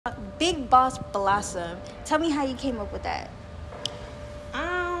Big Boss Blossom. Tell me how you came up with that.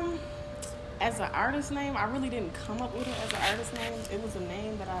 As an artist name, I really didn't come up with it as an artist name. It was a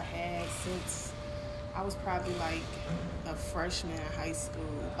name that I had since I was probably like a freshman in high school,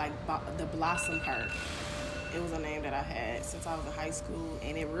 like the Blossom part. It was a name that I had since I was in high school,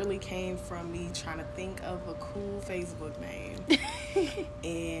 and it really came from me trying to think of a cool Facebook name.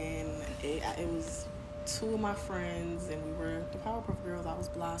 And it was two of my friends, and we were the Powerpuff Girls. I was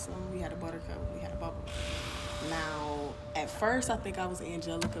Blossom. We had a Buttercup. We had a Bubble. Now, at first, I think I was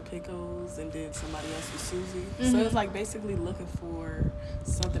Angelica Pickles, and then somebody else was Susie. Mm-hmm. So it was like basically looking for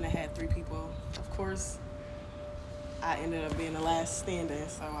something that had three people. Of course, I ended up being the last standing,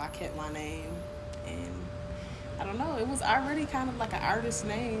 so I kept my name. And I don't know, it was already kind of like an artist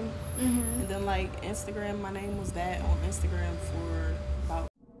name. Mm-hmm. And then like Instagram, my name was that on Instagram for about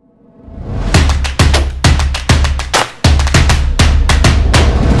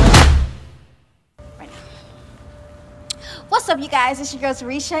What's up, you guys? It's your girl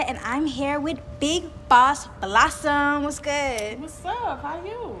Zurisha, and I'm here with Big Boss Blossom. What's good? What's up? How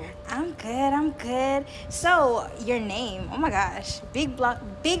you? I'm good. So, your name, oh my gosh, Big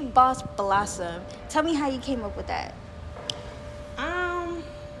Boss Blossom. Tell me how you came up with that.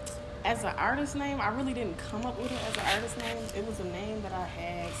 As an artist name, I really didn't come up with it as an artist name. It was a name that I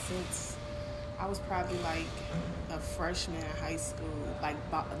had since I was probably like a freshman in high school, like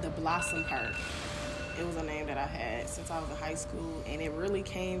the Blossom part. It was a name that I had since I was in high school, and it really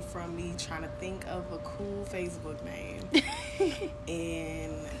came from me trying to think of a cool Facebook name.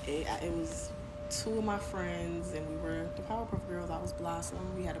 And it was two of my friends, and we were the Powerpuff Girls. I was Blossom.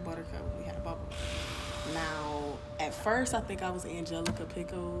 We had a Buttercup. We had a Bubble. Now, at first, I think I was Angelica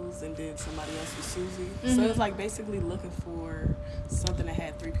Pickles, and then somebody else was Susie. Mm-hmm. So it was like basically looking for something that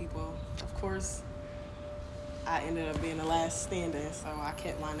had three people. Of course, I ended up being the last standing, so I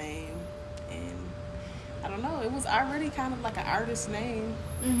kept my name. And I don't know, it was already kind of like an artist name.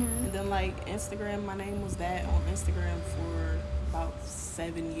 Mm-hmm. And then like Instagram, my name was that on Instagram for about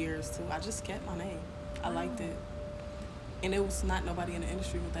 7 years too. I just kept my name. I liked it. And it was not nobody in the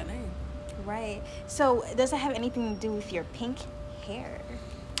industry with that name. Right. So does it have anything to do with your pink hair?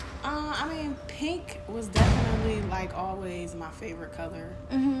 I mean, pink was definitely like always my favorite color.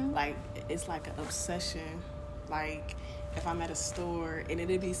 Mm-hmm. Like it's like an obsession. Like if I'm at a store and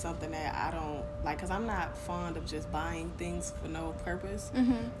it'd be something that I don't like, because I'm not fond of just buying things for no purpose.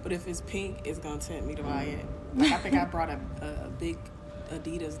 Mm-hmm. But if it's pink, it's going to tempt me to buy it. Like I think I brought a big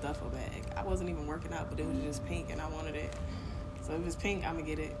Adidas duffel bag. I wasn't even working out, but it was just pink and I wanted it. So if it's pink, I'm going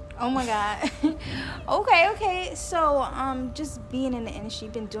to get it. Oh my God. Okay. So just being in the industry,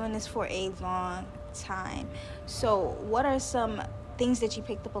 you've been doing this for a long time. So what are some things that you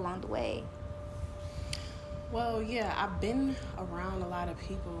picked up along the way? Well, yeah, I've been around a lot of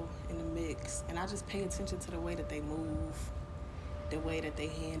people in the mix, and I just pay attention to the way that they move, the way that they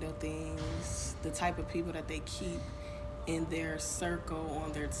handle things, the type of people that they keep in their circle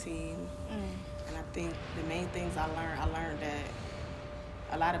on their team. And I think the main things I learned that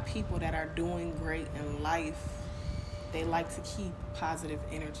a lot of people that are doing great in life, they like to keep positive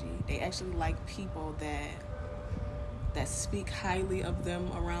energy. They actually like people that speak highly of them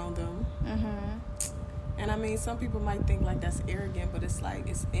around them. Mm-hmm. And I mean, some people might think like that's arrogant, but it's like,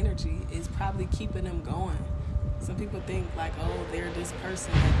 it's energy. It's probably keeping them going. Some people think like, oh, they're this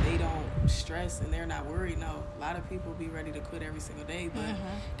person that they don't stress and they're not worried. No, a lot of people be ready to quit every single day, but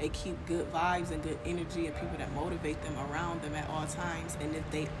they keep good vibes and good energy and people that motivate them around them at all times. And if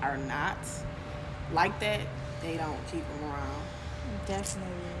they are not like that, they don't keep them around.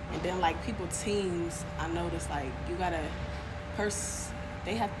 Definitely. And then like people teams, I notice like you gotta,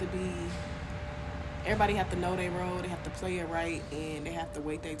 they have to be, everybody have to know their role, they have to play it right, and they have to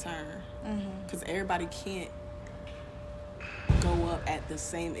wait their turn. Because everybody can't go up at the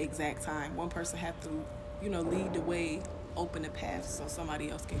same exact time. One person have to, lead the way, open the path so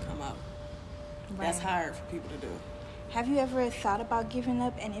somebody else can come out. Right. That's hard for people to do. Have you ever thought about giving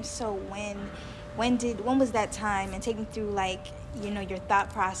up? And if so, when was that time? And take me through like, your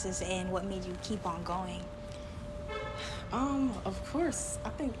thought process and what made you keep on going. Of course, I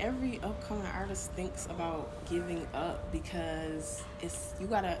think every upcoming artist thinks about giving up because in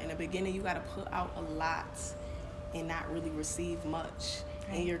the beginning, you gotta put out a lot and not really receive much.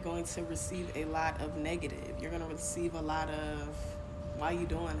 Right. And you're going to receive a lot of negative. You're gonna receive a lot of, why you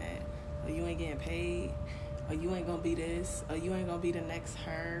doing that? Or you ain't getting paid, or you ain't gonna be this, or you ain't gonna be the next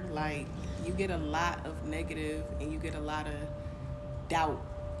her. Like, you get a lot of negative and you get a lot of doubt.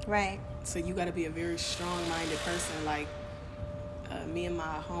 Right. So you gotta be a very strong-minded person. Like, me and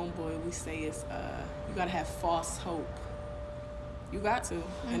my homeboy, we say you gotta have false hope. You got to.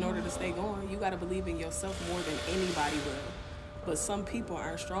 In order to stay going, you got to believe in yourself more than anybody will. But some people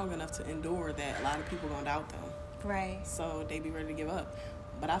aren't strong enough to endure that. A lot of people gonna doubt them. Right. So they be ready to give up.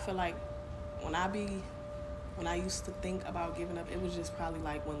 But I feel like when I used to think about giving up, it was just probably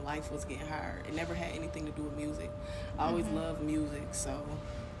like when life was getting hard. It never had anything to do with music. I always loved music, so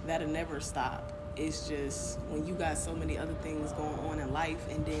that'll never stop. It's just when you got so many other things going on in life,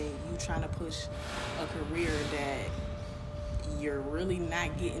 and then you trying to push a career that you're really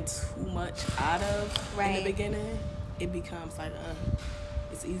not getting too much out of in the beginning, it becomes like,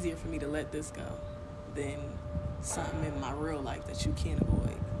 it's easier for me to let this go than something in my real life that you can't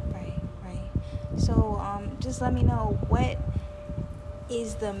avoid. Right. So, just let me know, what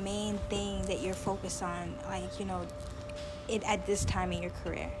is the main thing that you're focused on, like, you know, at this time in your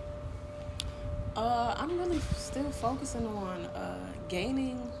career? I'm really still focusing on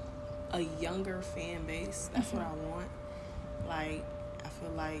gaining a younger fan base. That's what I want. Like, I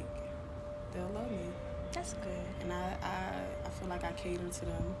feel like they'll love me. That's good. And I feel like I cater to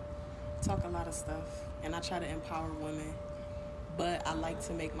them, talk a lot of stuff, and I try to empower women. But I like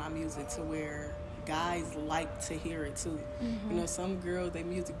to make my music to where guys like to hear it too. You know, some girls, their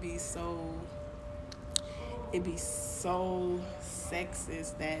music be so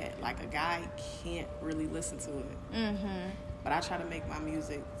sexist that like a guy can't really listen to it. But I try to make my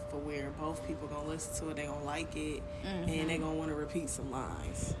music for where both people gonna listen to it, they gonna like it, and they gonna want to repeat some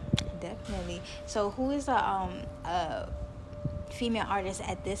lines. Definitely. So who is a female artist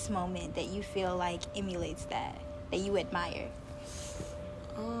at this moment that you feel like emulates that you admire?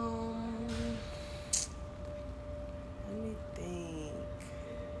 Let me think.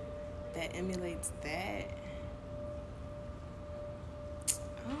 That emulates that.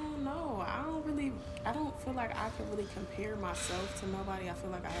 I don't know. I don't feel like I could really compare myself to nobody. I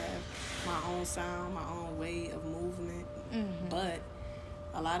feel like I have my own sound, my own way of movement. But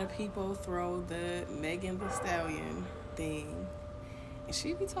a lot of people throw the Megan Thee Stallion thing, and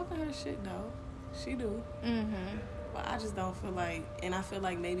she be talking her shit though. She do. But I just don't feel like, and I feel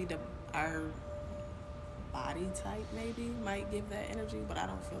like maybe our body type maybe might give that energy, but I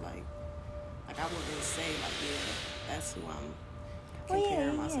don't feel like I wouldn't say like, yeah, that's who I'm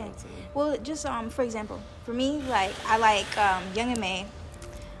comparing myself to. Well, just for example, for me, like I like Young and May.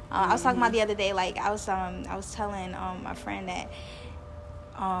 I was talking about the other day, like I was telling my friend that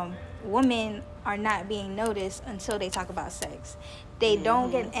women are not being noticed until they talk about sex. They don't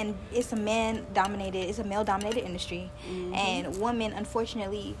get, and it's a male dominated industry, and women,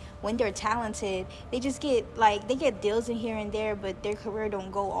 unfortunately, when they're talented, they just get they get deals in here and there, but their career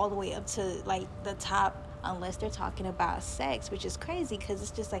don't go all the way up to like the top unless they're talking about sex, which is crazy because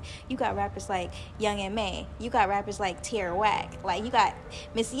it's just like you got rappers like Young and May, you got rappers like Tierra Whack, like you got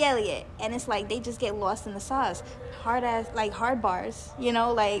Missy Elliott, and it's like they just get lost in the sauce, hard bars, you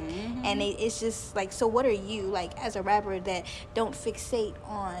know, like, and it's just like, so what are you like as a rapper that don't fixate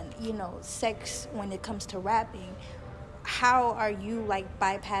on, you know, sex when it comes to rapping? How are you like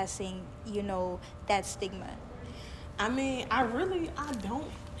bypassing, you know, that stigma? I mean, I don't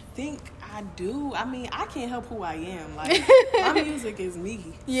think I do. I mean, I can't help who I am. Like, my music is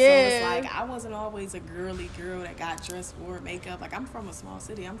me. Yeah. So it's like, I wasn't always a girly girl that got dressed for makeup. Like, I'm from a small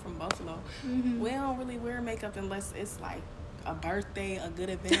city. I'm from Buffalo. We don't really wear makeup unless it's like a birthday, a good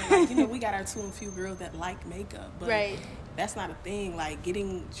event. Like, you know, we got our too and few girls that like makeup. But that's not a thing. Like,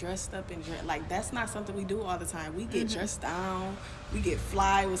 getting dressed up and like, that's not something we do all the time. We get dressed down. We get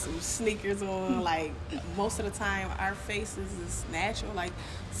fly with some sneakers on. Like, most of the time, our faces is natural. Like,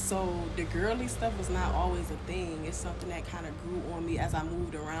 so the girly stuff was not always a thing. It's something that kind of grew on me as I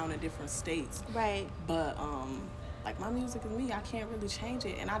moved around in different states. Right. But, like, my music is me. I can't really change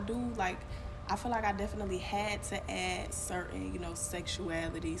it. And I do, like, I feel like I definitely had to add certain, you know,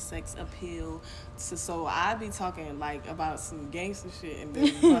 sexuality, sex appeal. So I be talking, like, about some gangster shit and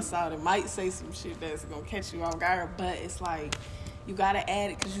then bust out and might say some shit that's going to catch you off guard. But it's like, you got to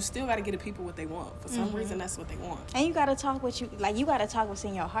add it because you still got to get the people what they want. For some reason, that's what they want. And you got to talk you got to talk what's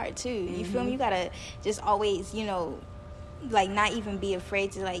in your heart, too. You feel me? You got to just always, you know, like, not even be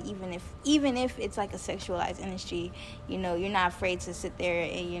afraid to, like, even if it's, like, a sexualized industry, you know, you're not afraid to sit there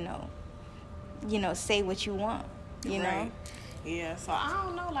and, you know, say what you want, you know? Yeah, so I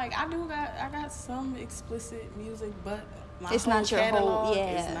don't know, like, I got some explicit music, but my it's whole not your catalog whole,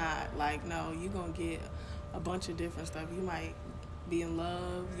 is not, like, no, you're gonna get a bunch of different stuff. You might be in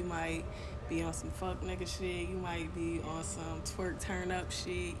love, you might be on some fuck nigga shit, you might be on some twerk turn up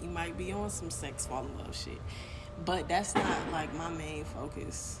shit, you might be on some sex fall in love shit, but that's not, like, my main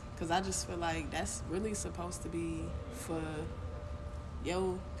focus, because I just feel like that's really supposed to be for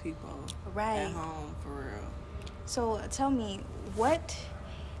yo people at home, for real. So tell me, what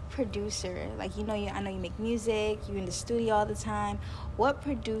producer, like I know you make music, you're in the studio all the time. What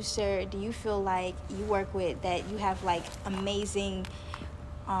producer do you feel like you work with that you have like amazing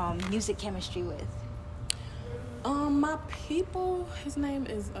music chemistry with? My people, his name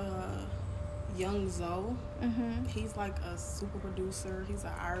is Young Zoe. He's like a super producer. He's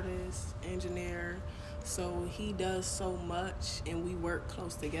an artist, engineer. So he does so much, and we work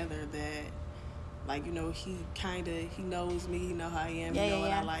close together that, like, he knows me, he know how I am,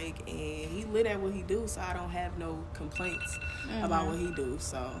 what I like, and he lit at what he do, so I don't have no complaints about what he do.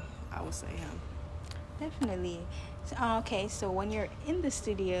 So I would say him. Definitely. Okay, so when you're in the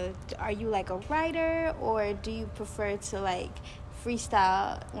studio, are you like a writer, or do you prefer to like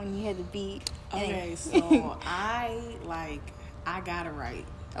freestyle when you hear the beat? Okay, so I gotta write.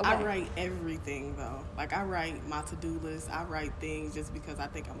 Okay. I write everything though. Like, I write my to-do list. I write things just because I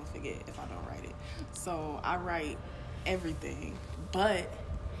think I'm gonna forget if I don't write it. So I write everything. But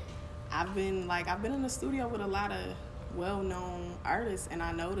I've been in the studio with a lot of well-known artists, and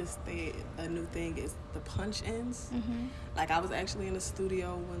I noticed that a new thing is the punch-ins. Like, I was actually in the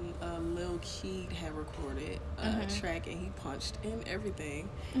studio when Lil Keed had recorded a track, and he punched in everything.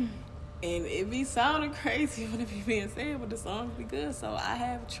 And it be sounding crazy when it be being said, but the songs be good. So I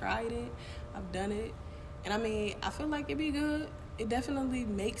have tried it. I've done it. And I mean, I feel like it be good. It definitely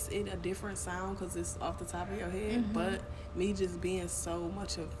makes it a different sound because it's off the top of your head. But me just being so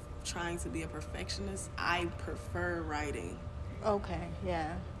much of trying to be a perfectionist, I prefer writing. Okay,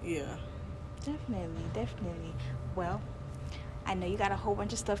 yeah. Yeah. Definitely. Well, I know you got a whole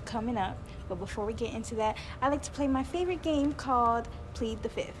bunch of stuff coming up, but before we get into that, I like to play my favorite game called Plead the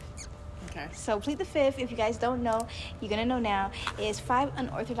Fifth. Okay. So Plead the Fifth, if you guys don't know, you're going to know now, is 5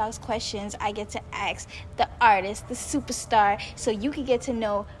 unorthodox questions I get to ask the artist, the superstar, so you can get to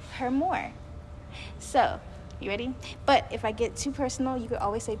know her more. So, you ready? But if I get too personal, you could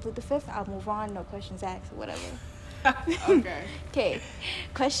always say Plead the Fifth. I'll move on. No questions asked, whatever. Okay. Okay.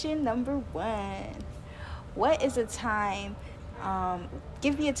 Question number 1. What is a time,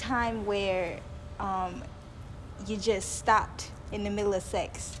 give me a time where you just stopped in the middle of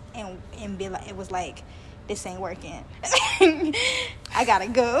sex and be like, it was like, this ain't working. I gotta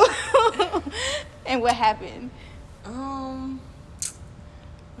go. And what happened? Let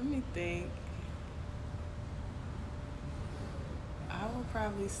me think. I would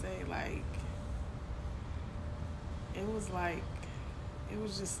probably say like it was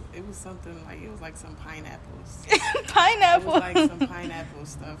something like, it was like some pineapples. Pineapple. It was like some pineapple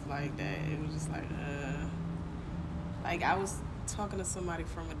stuff like that. It was just like I was talking to somebody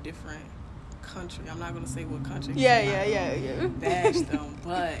from a different country. I'm not gonna say what country. Yeah. Bash them,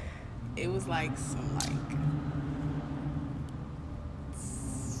 but it was like some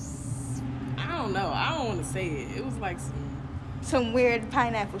I don't know. I don't want to say it. It was like some weird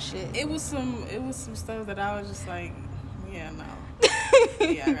pineapple shit. It was some stuff that I was just like, yeah, no.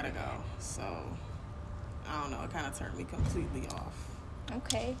 Yeah, I gotta go. So, I don't know. It kind of turned me completely off.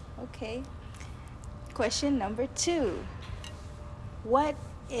 Okay. Question number 2. What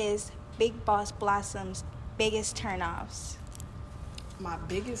is Big Boss Blossom's biggest turnoffs? My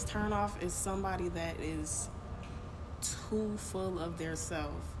biggest turnoff is somebody that is too full of their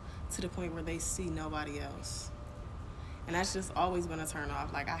self to the point where they see nobody else. And that's just always been a turn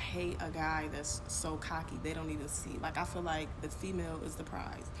off. Like, I hate a guy that's so cocky they don't even see. Like, I feel like the female is the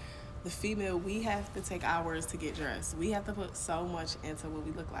prize. The female, we have to take hours to get dressed. We have to put so much into what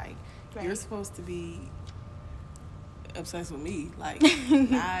we look like. Right. You're supposed to be obsessed with me. Like,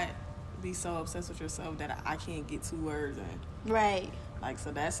 not be so obsessed with yourself that I can't get 2 words in. Right. Like,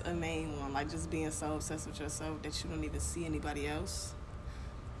 so that's a main one. Like, just being so obsessed with yourself that you don't even see anybody else.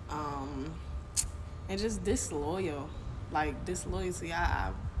 And just disloyal. Like, disloyalty,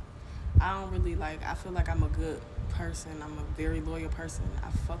 I don't really, like, I feel like I'm a good person. I'm a very loyal person.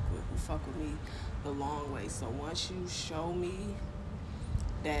 I fuck with me the long way. So once you show me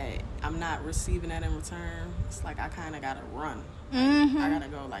that I'm not receiving that in return, it's like I kind of got to run. Like, I got to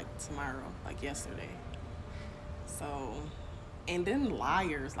go, like, tomorrow, like yesterday. So, and then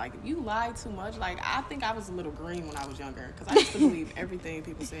liars. Like, if you lie too much, like, I think I was a little green when I was younger because I used to believe everything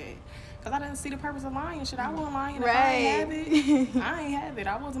people said. Because I didn't see the purpose of lying. Shit, I wasn't lying. If I ain't have it, I ain't have it.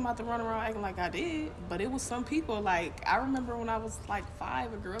 I wasn't about to run around acting like I did. But it was some people, like, I remember when I was, like,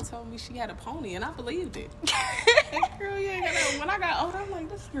 5, a girl told me she had a pony, and I believed it. Like, girl, you ain't got no. When I got older, I'm like,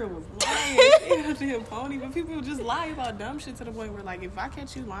 this girl was lying. She had a damn pony. But people just lie about dumb shit to the point where, like, if I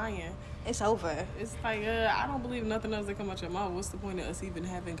catch you lying, it's over. It's like, I don't believe nothing else that come out your mouth. What's the point of us even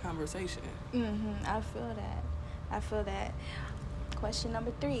having conversation? I feel that. Question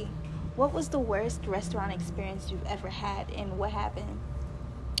number 3. What was the worst restaurant experience you've ever had, and what happened?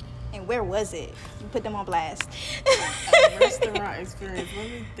 And where was it? You put them on blast. A restaurant experience.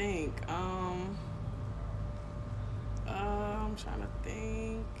 Let me think. I'm trying to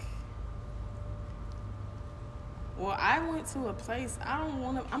think. Well, I went to a place. I'm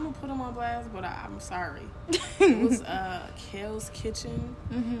gonna put them on blast, but I'm sorry. It was Kale's Kitchen,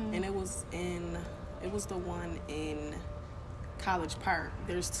 and it was the one in College Park.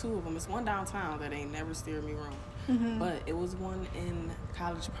 There's two of them. It's one downtown that ain't never steered me wrong, but it was one in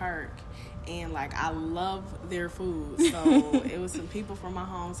College Park, and like I love their food. So it was some people from my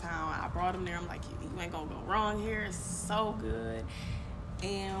hometown. I brought them there. I'm like, you ain't gonna go wrong here. It's so good.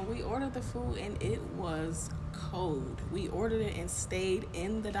 And we ordered the food, and it was cold. We ordered it and stayed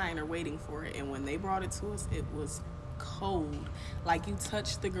in the diner waiting for it. And when they brought it to us, it was cold. Like, you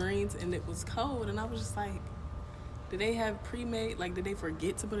touched the greens, and it was cold. And I was just like, did they have pre-made? Like, did they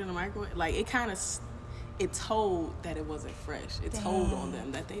forget to put it in the microwave? Like, it told that it wasn't fresh. It told on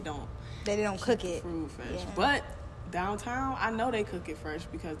them that they don't cook it. Food fresh. Yeah. But downtown, I know they cook it fresh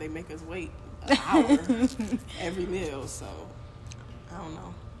because they make us wait an hour every meal. So I don't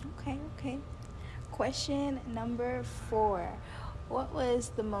know. Okay. Question number 4. What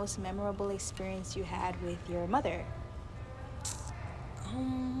was the most memorable experience you had with your mother?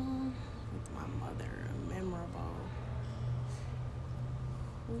 With my mother, memorable.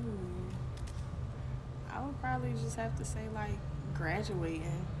 I would probably just have to say, like,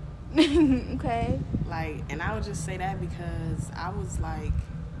 graduating. Okay. Like, and I would just say that because I was a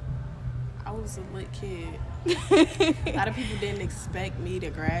lit kid. A lot of people didn't expect me to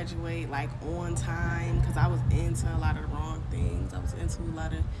graduate like on time because I was into a lot of the wrong things. I was into a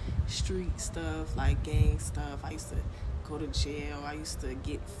lot of street stuff, like gang stuff. I used to go to jail. I used to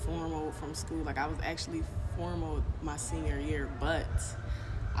get formal from school. Like, I was actually formal my senior year, but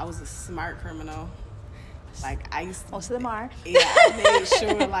I was a smart criminal. Like, I used to... Most of them are. Yeah, I made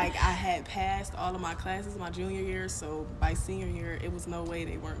sure, like, I had passed all of my classes my junior year, so by senior year, it was no way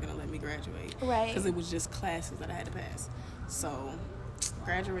they weren't going to let me graduate. Right. Because it was just classes that I had to pass. So,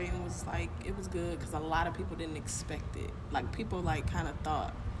 graduating was, like, it was good because a lot of people didn't expect it. Like, people, like, kind of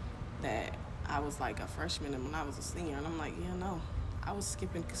thought that I was, like, a freshman and when I was a senior, and I'm like, yeah, no. I was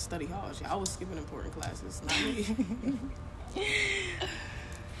skipping study halls. Yeah, I was skipping important classes, not me.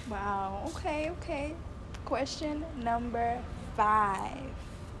 Wow. Okay. Question number 5.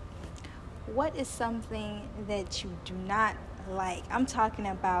 What is something that you do not like? I'm talking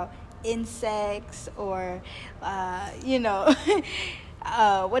about insects or, what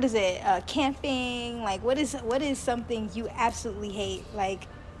is it? Camping. Like, what is something you absolutely hate? Like,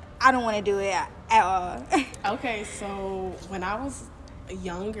 I don't want to do it at all. Okay, so when I was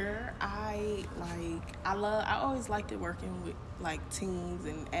younger, I always liked it working with like teens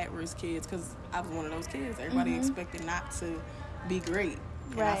and at-risk kids because I was one of those kids. Everybody expected not to be great,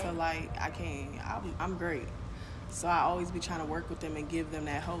 and right. I feel like I'm great. So I always be trying to work with them and give them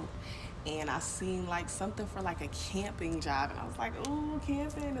that hope. And I seen like something for like a camping job, and I was like, ooh,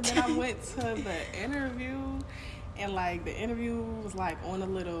 camping. And then I went to the interview, and like the interview was like on a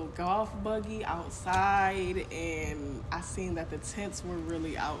little golf buggy outside, and I seen that the tents were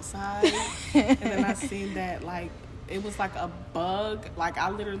really outside. And then I seen that like it was like a bug. Like, I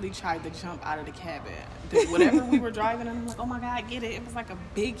literally tried to jump out of the cabin. Whatever we were driving, and I'm like, oh my God, get it. It was like a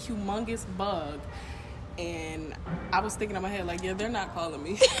big, humongous bug. And I was thinking in my head, like, yeah, they're not calling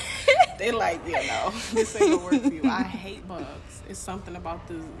me. They like, yeah, no, this ain't gonna work for you. I hate bugs. It's something about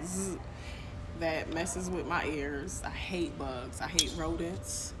the zzz that messes with my ears. I hate bugs. I hate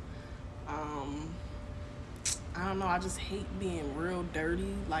rodents. I don't know. I just hate being real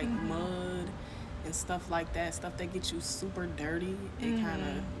dirty, like mud and stuff like that. Stuff that gets you super dirty. It kind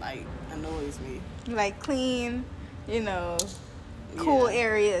of like annoys me. Like clean, cool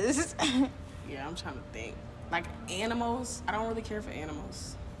areas. Yeah, I'm trying to think. Like animals, I don't really care for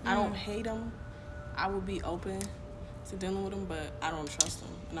animals. I don't hate them. I would be open to dealing with them, but I don't trust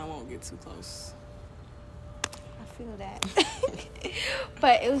them, and I won't get too close. I feel that.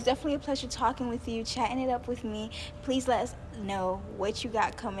 But it was definitely a pleasure talking with you, chatting it up with me. Please let us know what you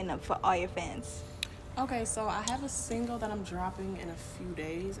got coming up for all your fans. Okay, so I have a single that I'm dropping in a few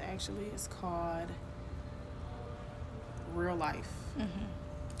days, actually. It's called Real Life.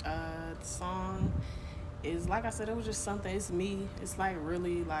 The song is, like I said, it was just something. It's me. It's like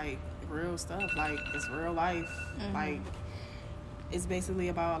really like real stuff. Like, it's real life. Like, it's basically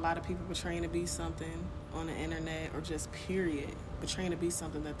about a lot of people portraying to be something on the internet, or just period, portraying to be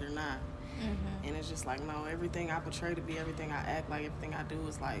something that they're not. And it's just like, no, everything I portray to be, everything I act like, everything I do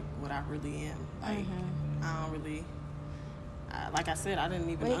is like what I really am. Like, I like I said, I didn't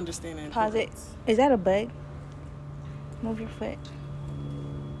even understand the Pause it. importance. Is that a bug? Move your foot.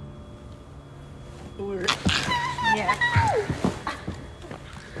 Word. Yeah.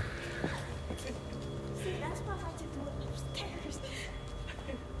 See, that's why I like to do it upstairs.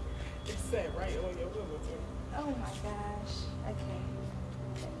 It sat right on your window too. Oh my gosh. Okay.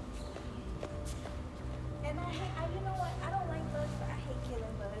 And you know what? I don't like bugs, but I hate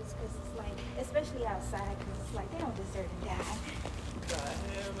killing bugs because it's like, especially outside, because it's like they don't deserve to die. God,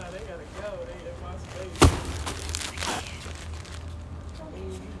 hell no, they gotta go. They in my space. Oh,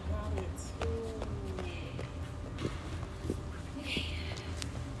 you got it too.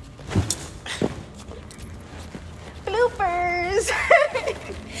 Bloopers.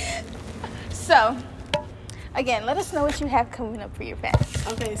 So, again, let us know what you have coming up for your fest.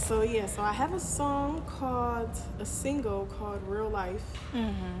 Okay, so I have a single called Real Life,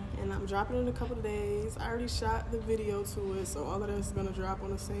 and I'm dropping it in a couple of days. I already shot the video to it, so all of that's gonna drop on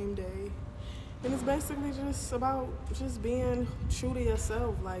the same day. And it's basically just about just being true to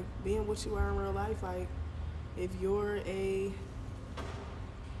yourself, like being what you are in real life. Like if you're a...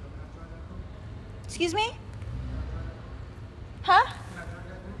 Excuse me? Huh?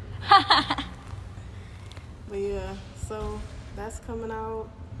 But yeah, so that's coming out.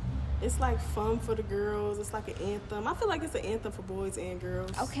 It's like fun for the girls. It's like an anthem. I feel like it's an anthem for boys and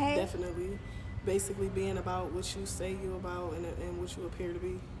girls. Okay. Definitely. Basically being about what you say you about and what you appear to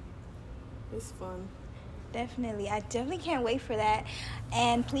be. It's fun. Definitely. I definitely can't wait for that.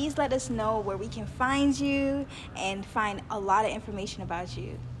 And please let us know where we can find you and find a lot of information about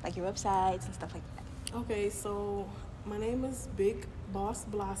you, like your websites and stuff like that. Okay, so my name is Big Boss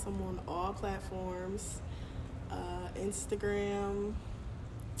Blossom on all platforms. Instagram,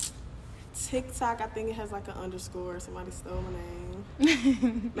 TikTok, I think it has like an underscore. Somebody stole my name.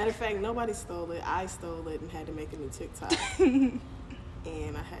 Matter of fact, nobody stole it. I stole it and had to make a new TikTok. And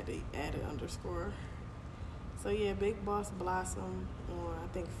I had to add an underscore. So yeah, Big Boss Blossom on, I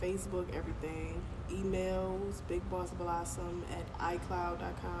think, Facebook, everything. Emails,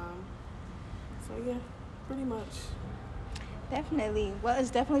 bigbossblossom@icloud.com. So yeah, pretty much. Definitely. Well, it's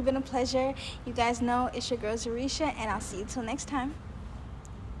definitely been a pleasure. You guys know it's your girl Zurisha, and I'll see you till next time.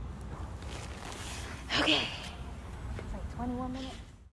 Okay. It's like 21 minutes.